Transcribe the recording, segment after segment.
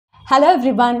Hello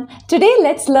everyone. Today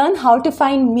let's learn how to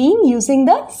find mean using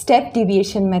the step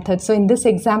deviation method. So in this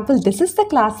example, this is the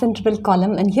class interval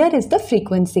column and here is the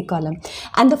frequency column.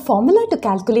 And the formula to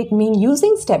calculate mean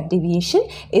using step deviation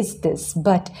is this.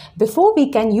 But before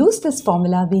we can use this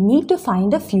formula, we need to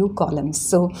find a few columns.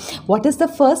 So what is the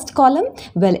first column?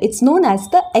 Well, it's known as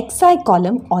the xi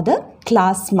column or the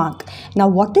class mark. Now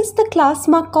what is the class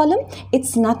mark column?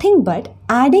 It's nothing but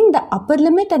adding the upper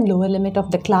limit and lower limit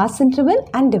of the class interval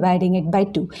and dividing it by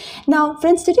 2. Now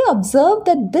friends, did you observe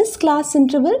that this class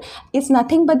interval is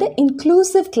nothing but the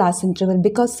inclusive class interval,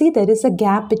 because see, there is a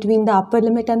gap between the upper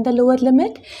limit and the lower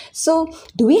limit. So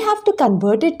do we have to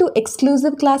convert it to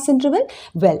exclusive class interval?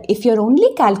 Well, if you're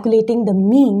only calculating the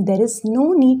mean, there is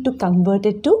no need to convert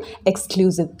it to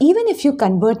exclusive. Even if you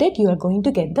convert it, you are going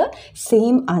to get the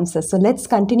same answer. So let's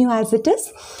continue as it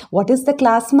is. What is the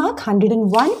class mark?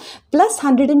 101 plus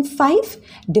 105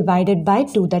 divided by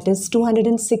 2, that is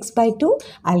 206 by 2,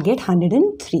 I'll get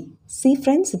 103. See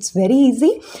friends, it's very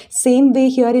easy. Same way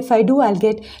here, if I do, I'll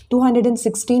get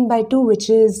 216 by 2, which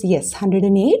is, yes,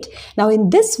 108. Now in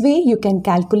this way, you can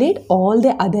calculate all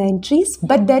the other entries,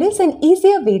 but there is an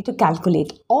easier way to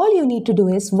calculate. All you need to do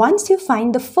is, once you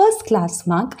find the first class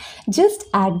mark, just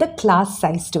add the class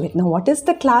size to it. Now what is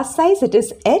the class size? It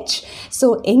is h.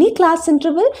 So any class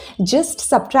interval, just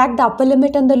subtract the upper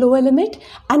limit and the lower limit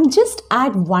and just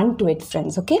add 1 to it,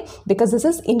 friends, okay? Because this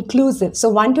is inclusive. So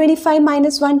 125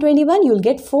 minus 120, you'll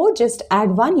get 4, just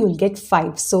add 1, you'll get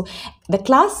 5. So the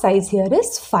class size here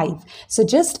is 5. So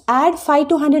just add 5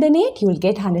 to 108, you'll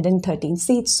get 113.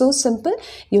 See, it's so simple.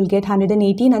 You'll get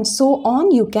 118 and so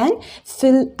on. You can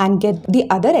fill and get the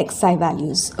other xi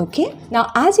values. Okay.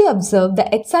 Now, as you observe, the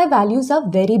xi values are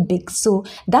very big. So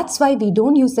that's why we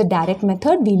don't use the direct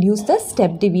method. We'll use the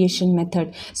step deviation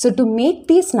method. So to make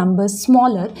these numbers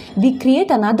smaller, we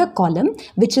create another column,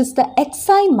 which is the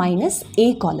xi minus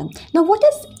a column. Now, what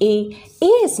is a? A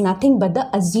is nothing but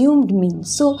the assumed mean.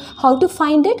 So how to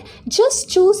find it? Just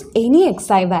choose any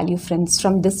xi value, friends,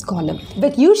 from this column.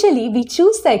 But usually we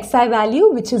choose the xi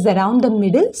value which is around the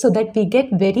middle so that we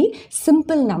get very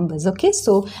simple numbers. Okay,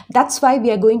 so that's why we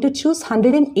are going to choose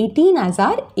 118 as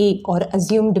our A or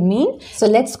assumed mean. So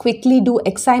let's quickly do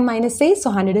xi minus A. So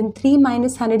 103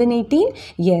 minus 118.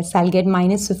 Yes, I'll get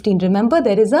minus 15. Remember,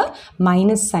 there is a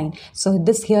minus sign. So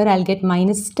this here I'll get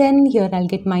minus 10. Here I'll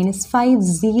get minus 5,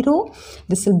 0.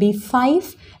 This will be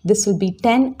 5, this will be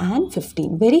 10 and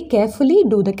 15. Very carefully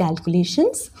do the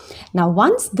calculations. Now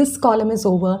once this column is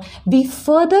over, we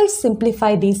further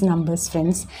simplify these numbers,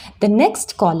 friends. The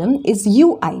next column is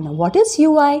ui. Now what is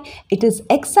ui? It is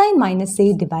xi minus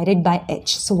a divided by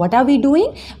h. So what are we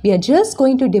doing? We are just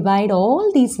going to divide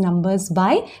all these numbers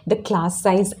by the class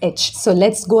size h. So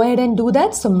let's go ahead and do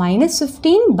that. So minus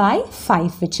 15 by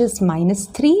 5, which is minus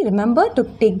 3. Remember to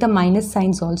take the minus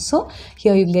signs also.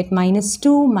 Here you get minus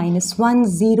 2, minus 1,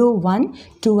 0, 1,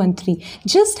 2 and 3.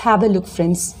 Just have a look,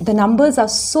 friends. The numbers are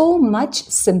so much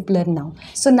simpler now.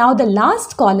 So now the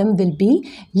last column will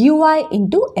be ui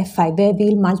into fi, where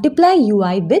we'll multiply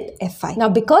ui with fi. Now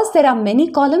because there are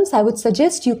many columns, I would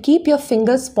suggest you keep your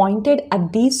fingers pointed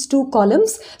at these two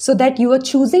columns so that you are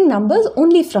choosing numbers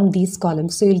only from these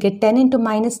columns. So you'll get 10 into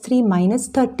minus 3, minus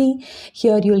 30.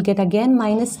 Here you'll get again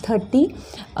minus 30,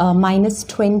 minus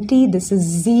 20. This is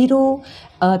 0,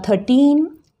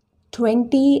 13,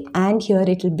 20, and here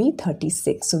it will be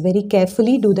 36. So very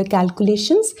carefully do the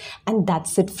calculations, and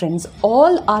that's it, friends.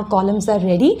 All our columns are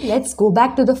ready. Let's go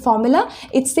back to the formula.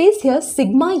 It says here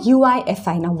sigma ui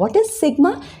fi. Now what is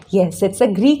sigma? Yes, it's a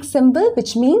Greek symbol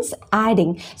which means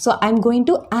adding. So I'm going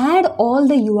to add all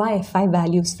the ui fi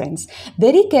values, friends.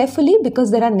 Very carefully,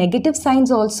 because there are negative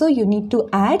signs also, you need to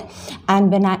add, and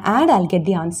when I add, I'll get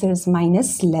the answer is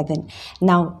minus 11.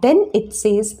 Now then it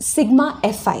says sigma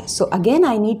fi. So again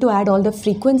I need to add all the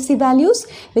frequency values.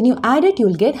 When you add it,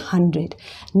 you'll get 100.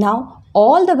 Now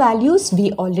all the values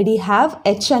we already have,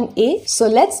 h and a. So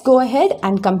let's go ahead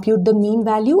and compute the mean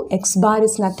value. X bar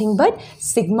is nothing but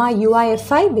sigma ui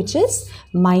fi, which is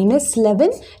minus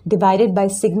 11, divided by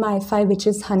sigma fi, which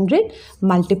is 100,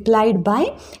 multiplied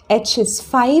by h is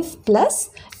 5 plus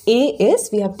a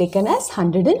is we have taken as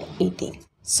 118.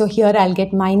 So here I'll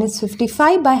get minus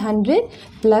 55 by 100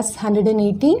 plus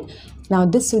 118. Now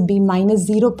this will be minus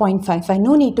 0.55.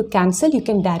 No need to cancel. You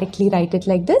can directly write it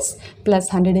like this,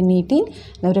 plus 118.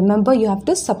 Now remember, you have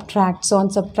to subtract. So on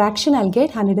subtraction, I'll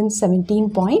get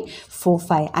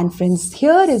 117.45. And friends,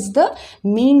 here is the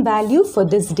mean value for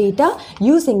this data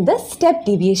using the step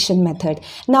deviation method.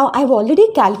 Now I've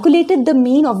already calculated the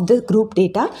mean of the group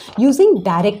data using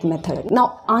direct method.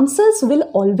 Now answers will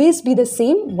always be the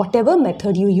same whatever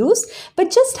method you use, but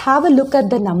just have a look at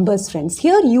the numbers, friends.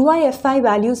 Here UIFI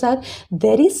values are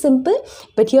very simple,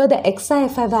 but here the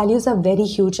XIFI values are very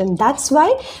huge, and that's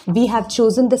why we have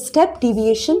chosen the step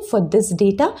deviation for this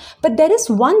data. But there is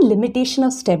one limitation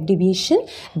of step deviation,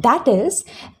 that is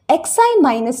xi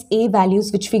minus a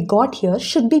values which we got here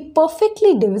should be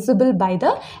perfectly divisible by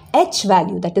the h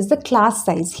value, that is the class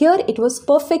size. Here it was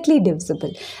perfectly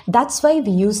divisible. That's why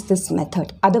we use this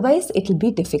method. Otherwise it will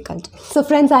be difficult. So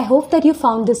friends, I hope that you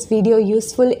found this video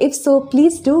useful. If so,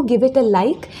 please do give it a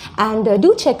like and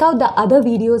do check out the other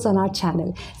videos on our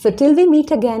channel. So till we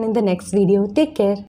meet again in the next video, take care.